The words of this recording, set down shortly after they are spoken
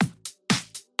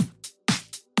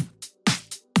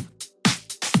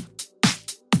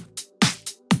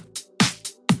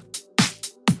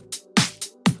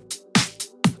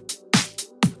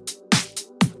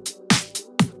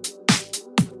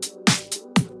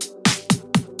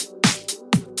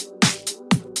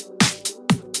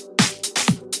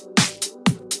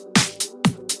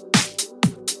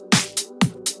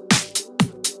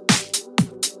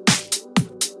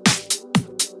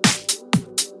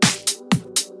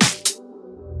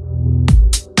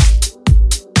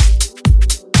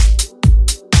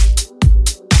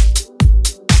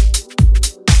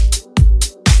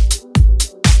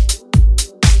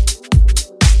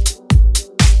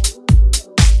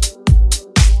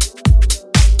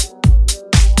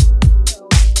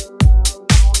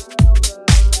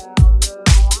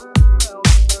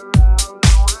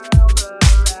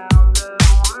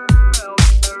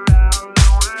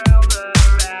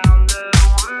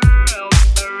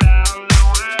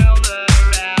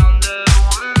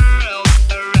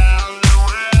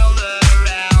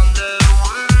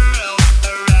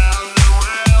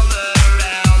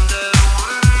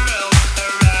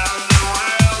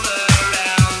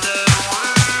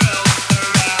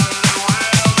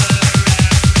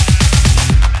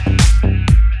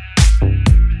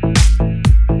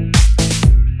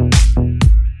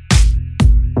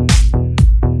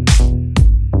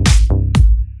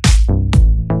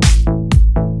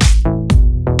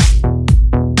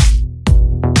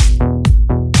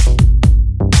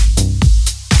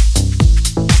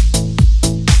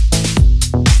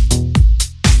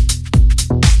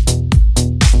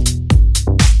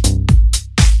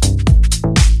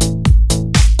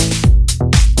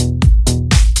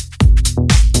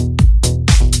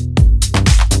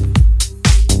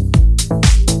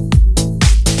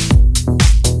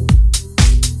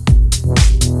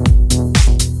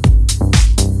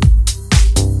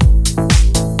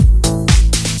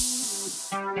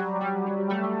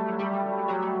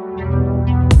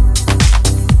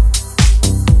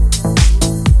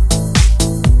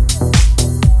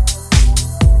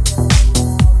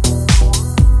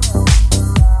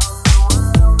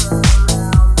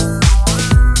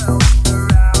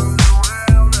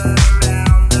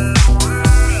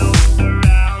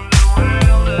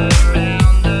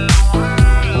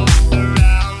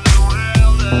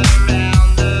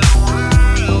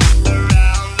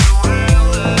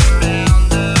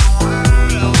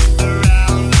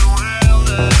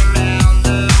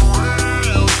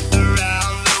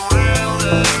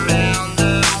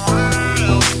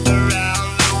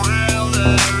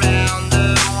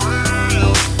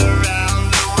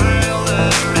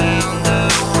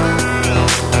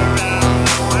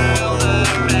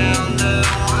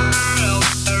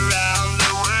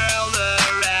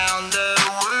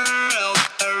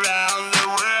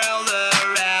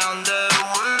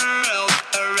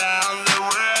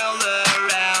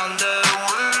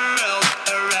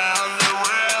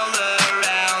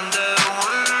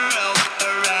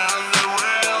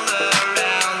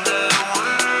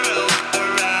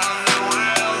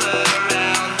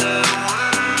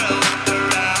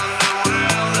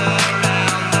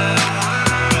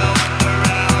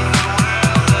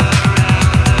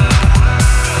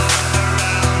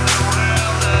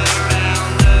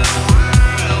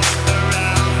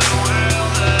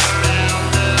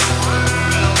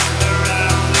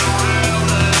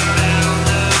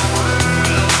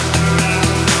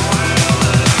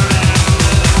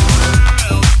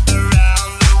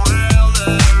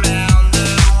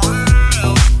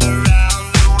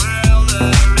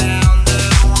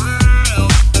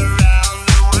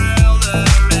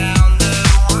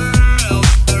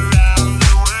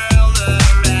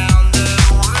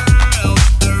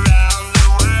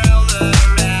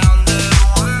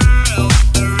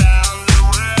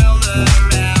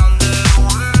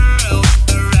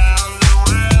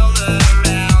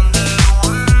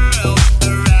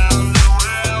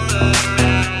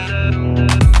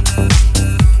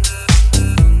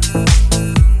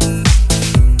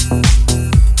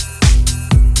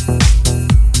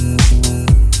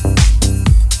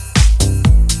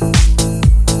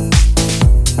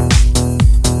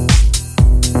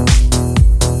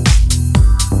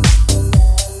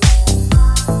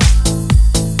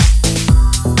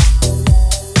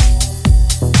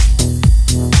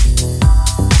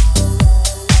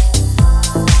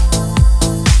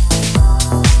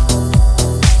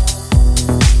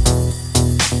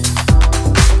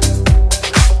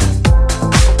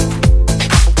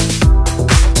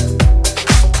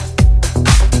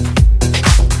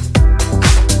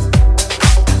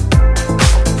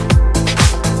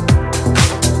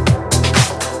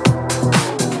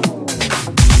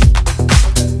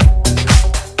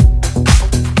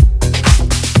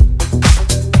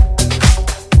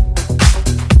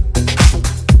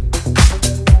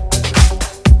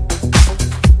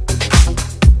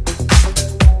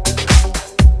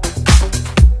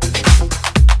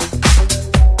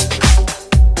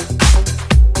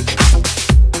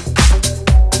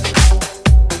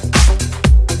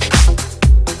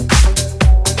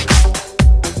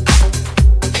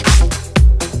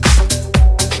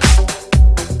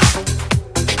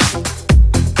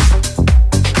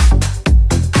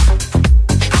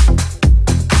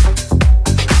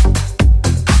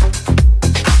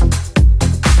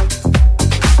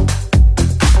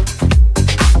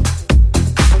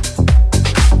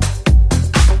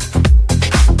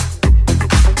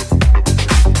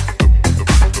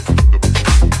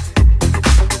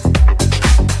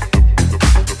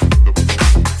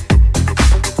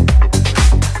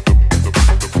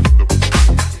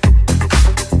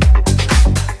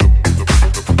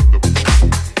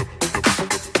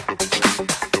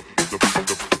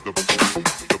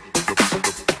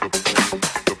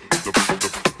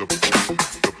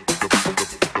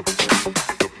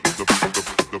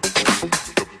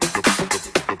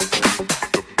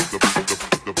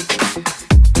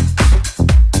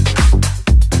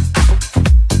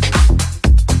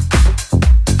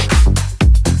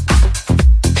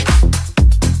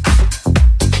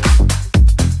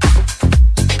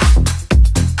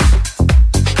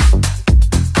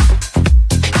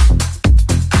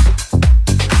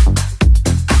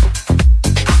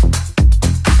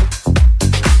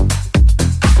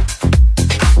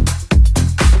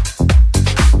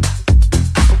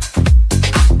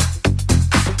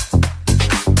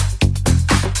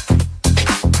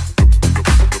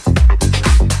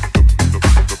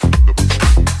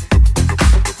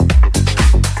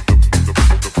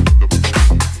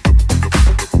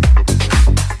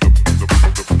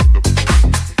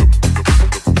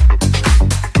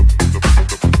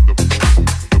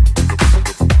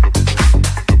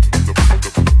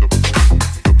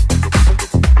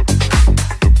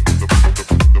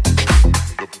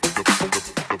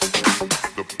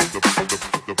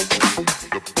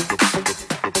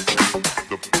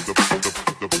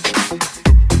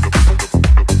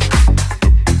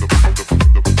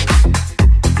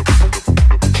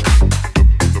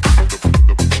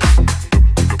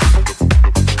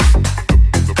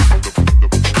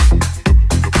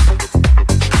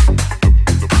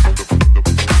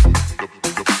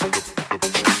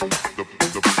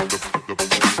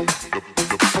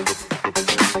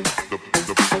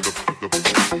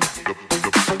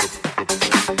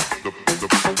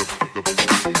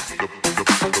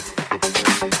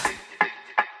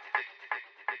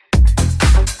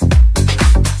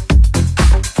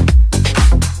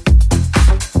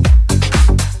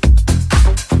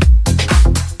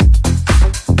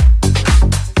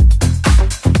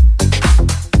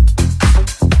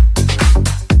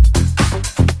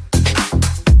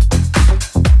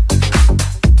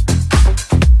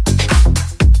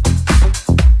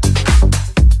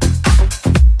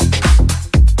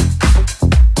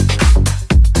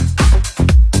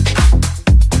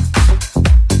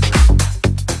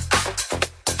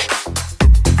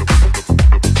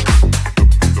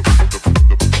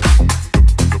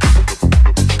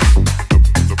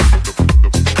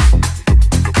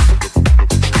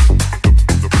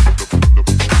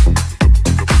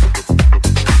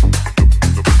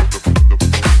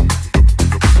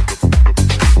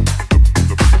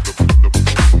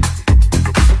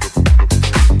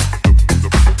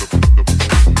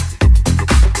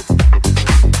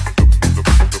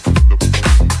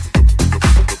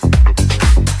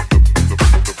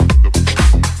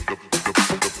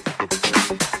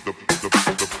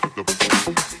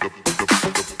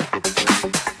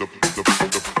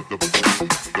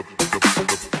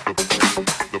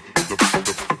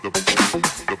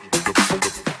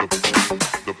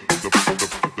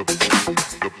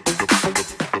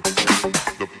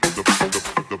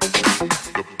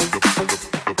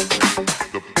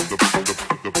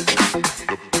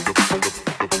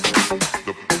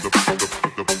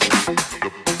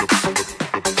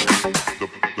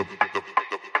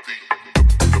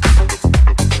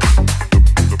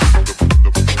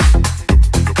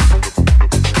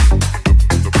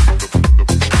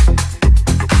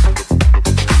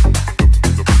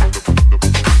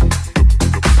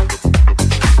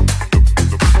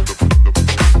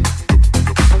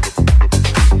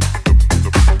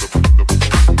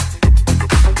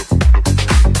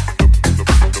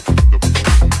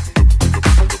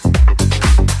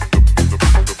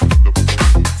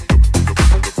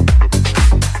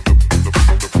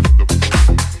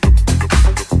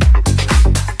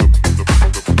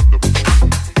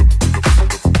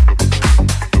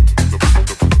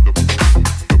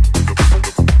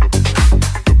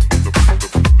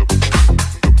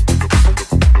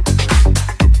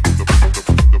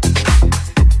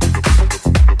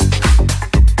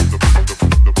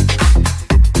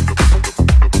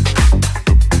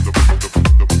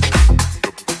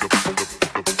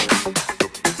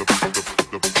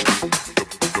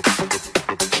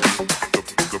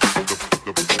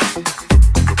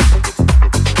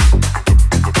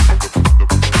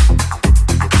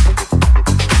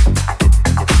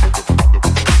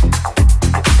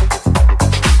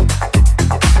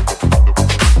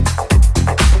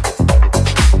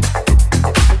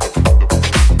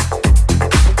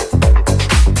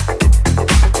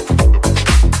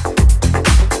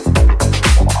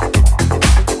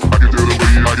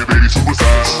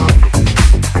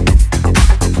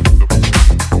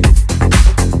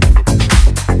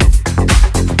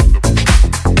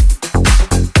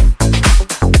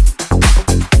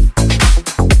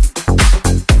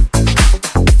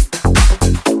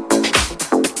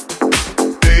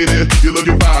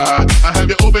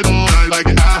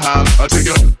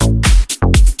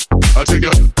I take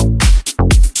you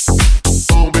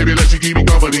home, baby, let you keep me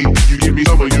company. You give me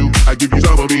some of you, I give you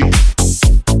some of me.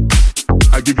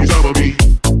 I give you some of me.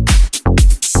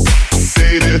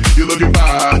 Lady, you're looking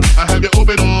fine. I have you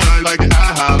open all night like an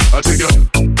IHOP. I take you.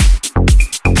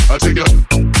 I take you.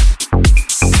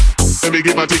 Let me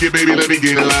get my ticket, baby, let me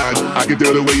get in line. I can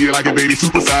tell the way you like it, baby,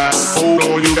 super size. Hold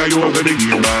on, you got yours, let me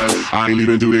get mine. I ain't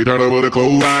leaving till they turn over the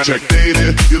clothesline. Check,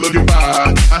 lady, you're looking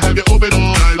fine. I have you open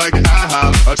all night like an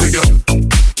IHOP. I take you.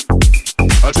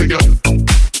 I take you.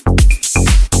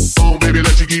 Oh, baby,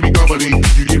 let you keep me company.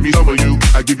 You give me some of you,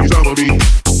 I give you some of me.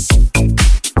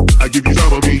 I give you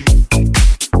some of me.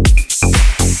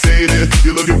 Lady,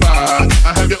 you're looking fine.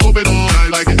 I have you open all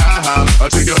night like an IHOP. I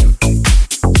take you.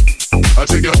 I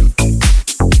take you.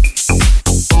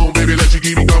 Oh, baby, let you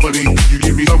keep me company. You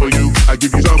give me some of you, I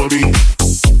give you some of me.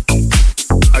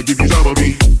 I give you some of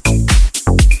me.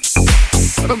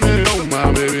 But I'm ready, oh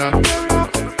my baby.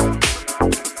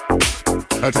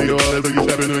 I tell you all that, you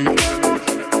stepping on you.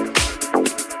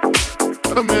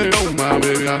 But I'm ready, oh my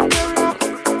baby.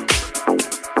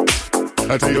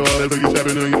 I tell you all that, you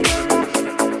stepping on you.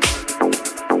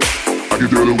 I can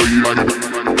tell the way you like it.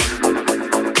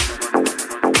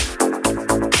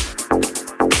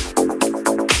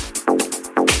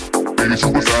 Baby,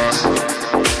 super size.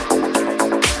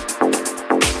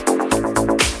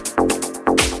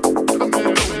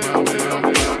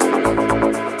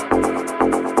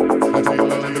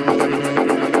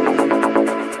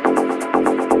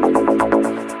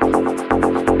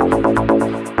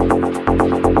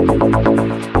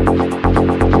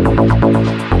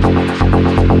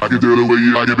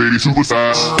 Like it, baby, super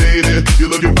size. Lady, you're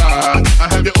looking fine. I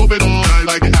have you open all night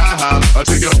like an IHOP. I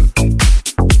take you.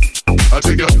 I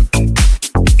take you.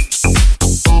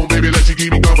 Oh, baby, let you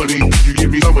keep me company. You give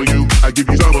me some of you, I give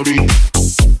you some of me.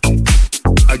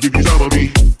 I give you some of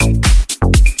me.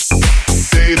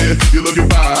 Lady, you're looking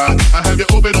fine. I have you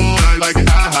open all night like an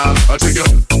IHOP. I take you.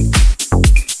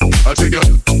 I take you.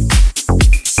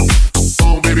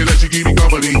 Oh, baby, let you keep me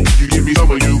company. You give me some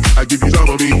of you, I give you some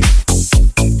of me.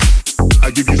 I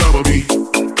give you some of me.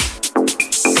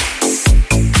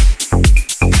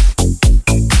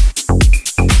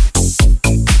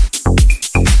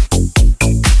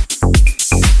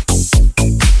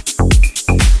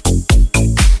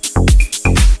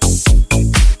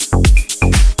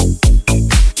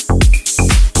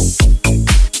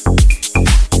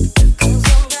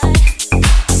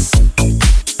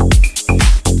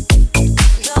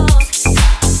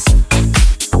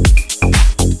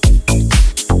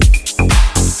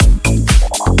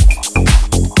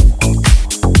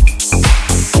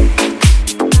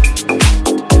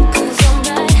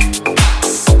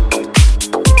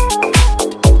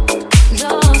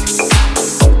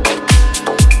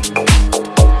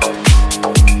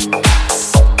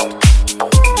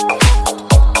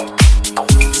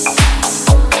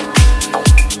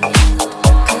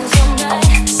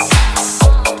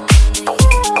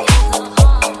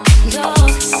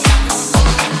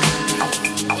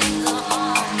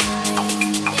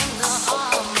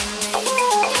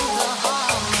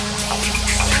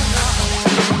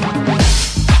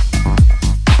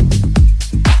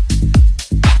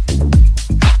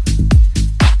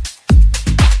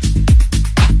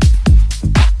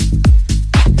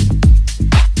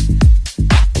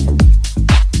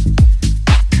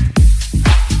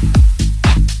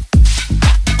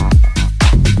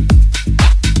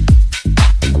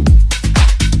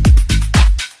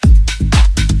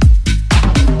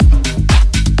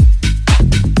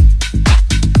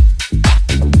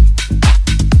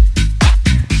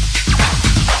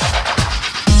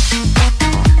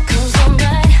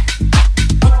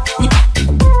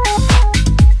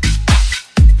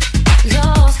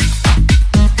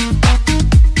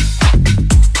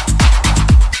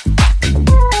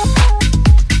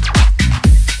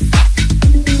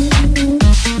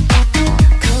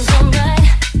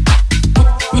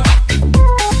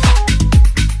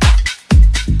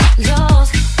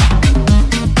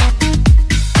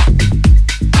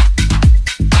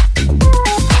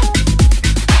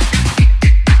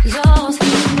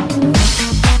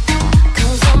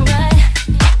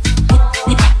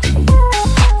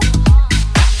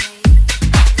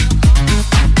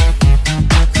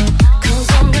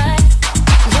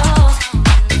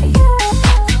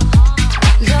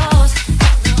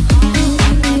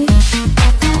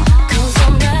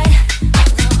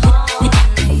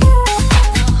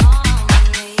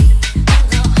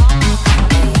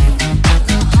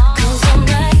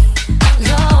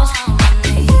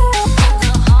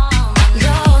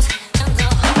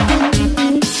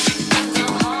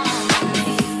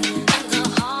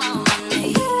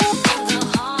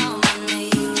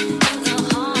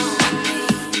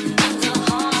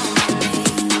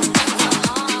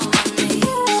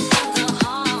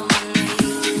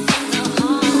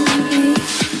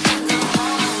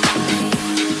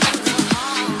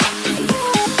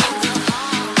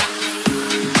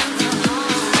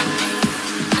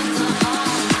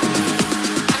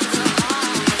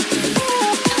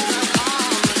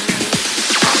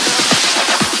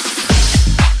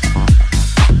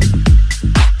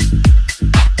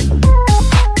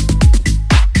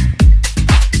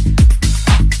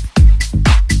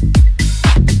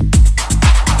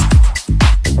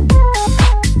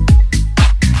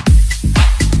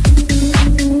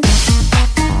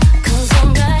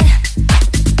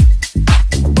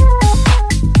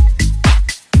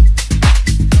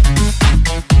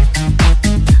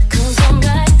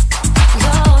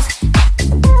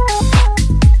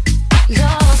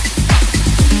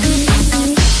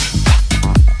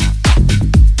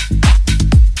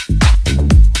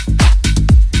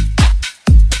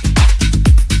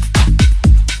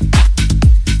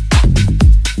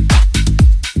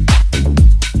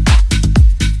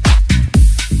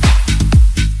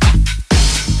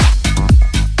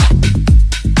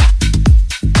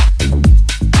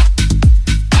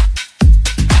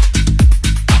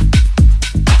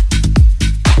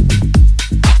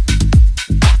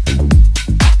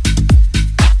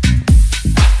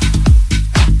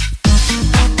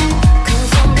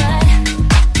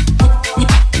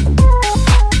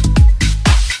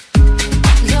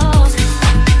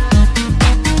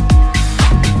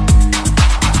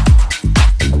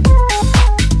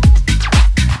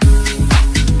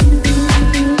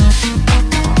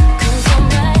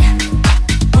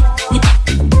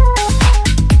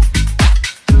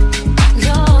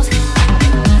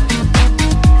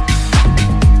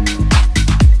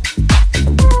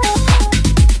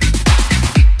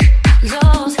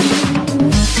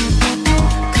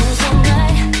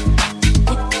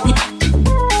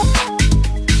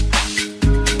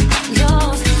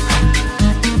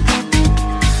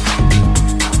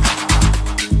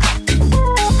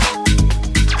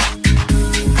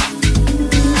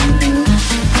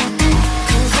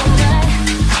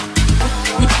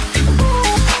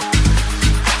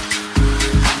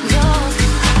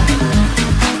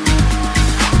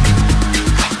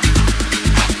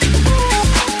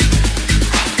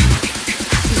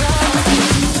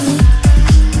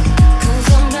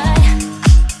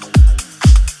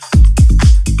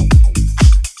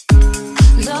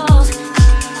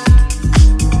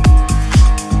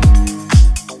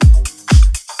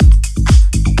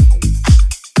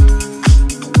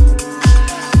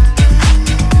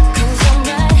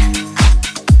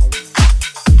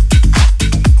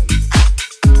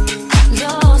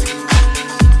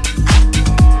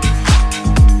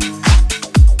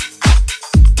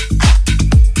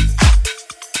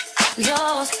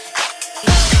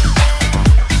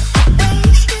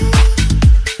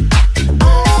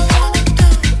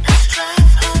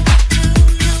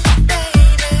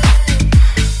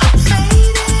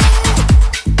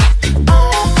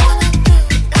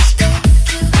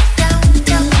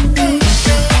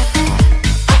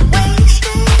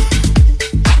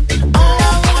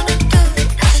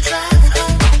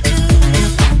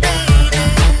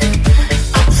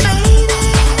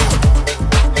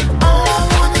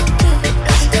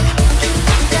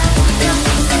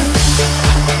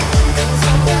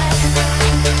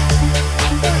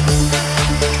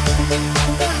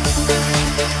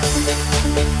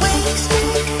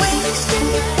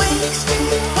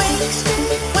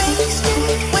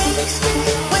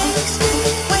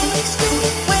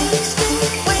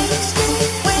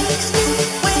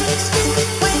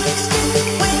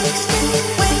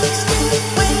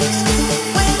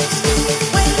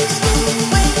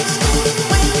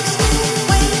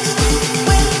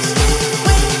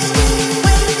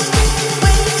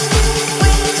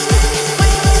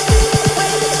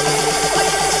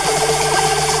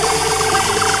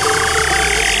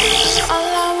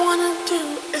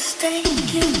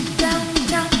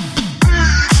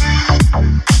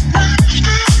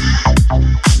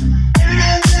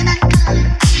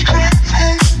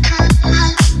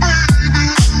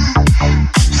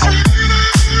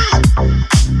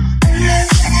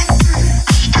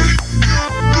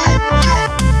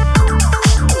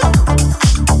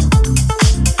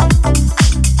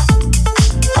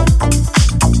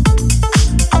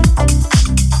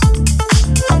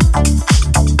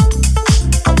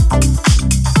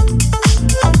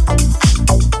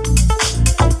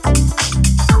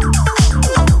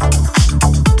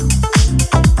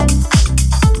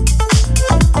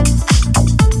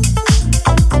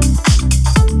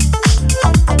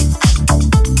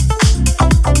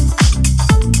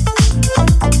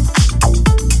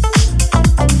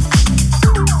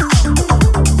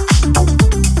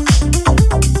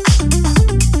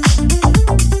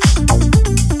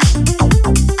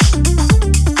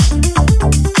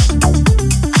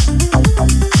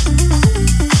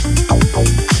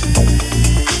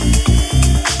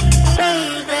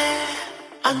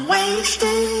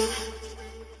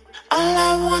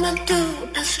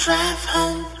 Drive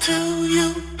home to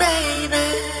you,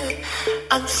 baby.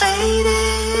 I'm faded.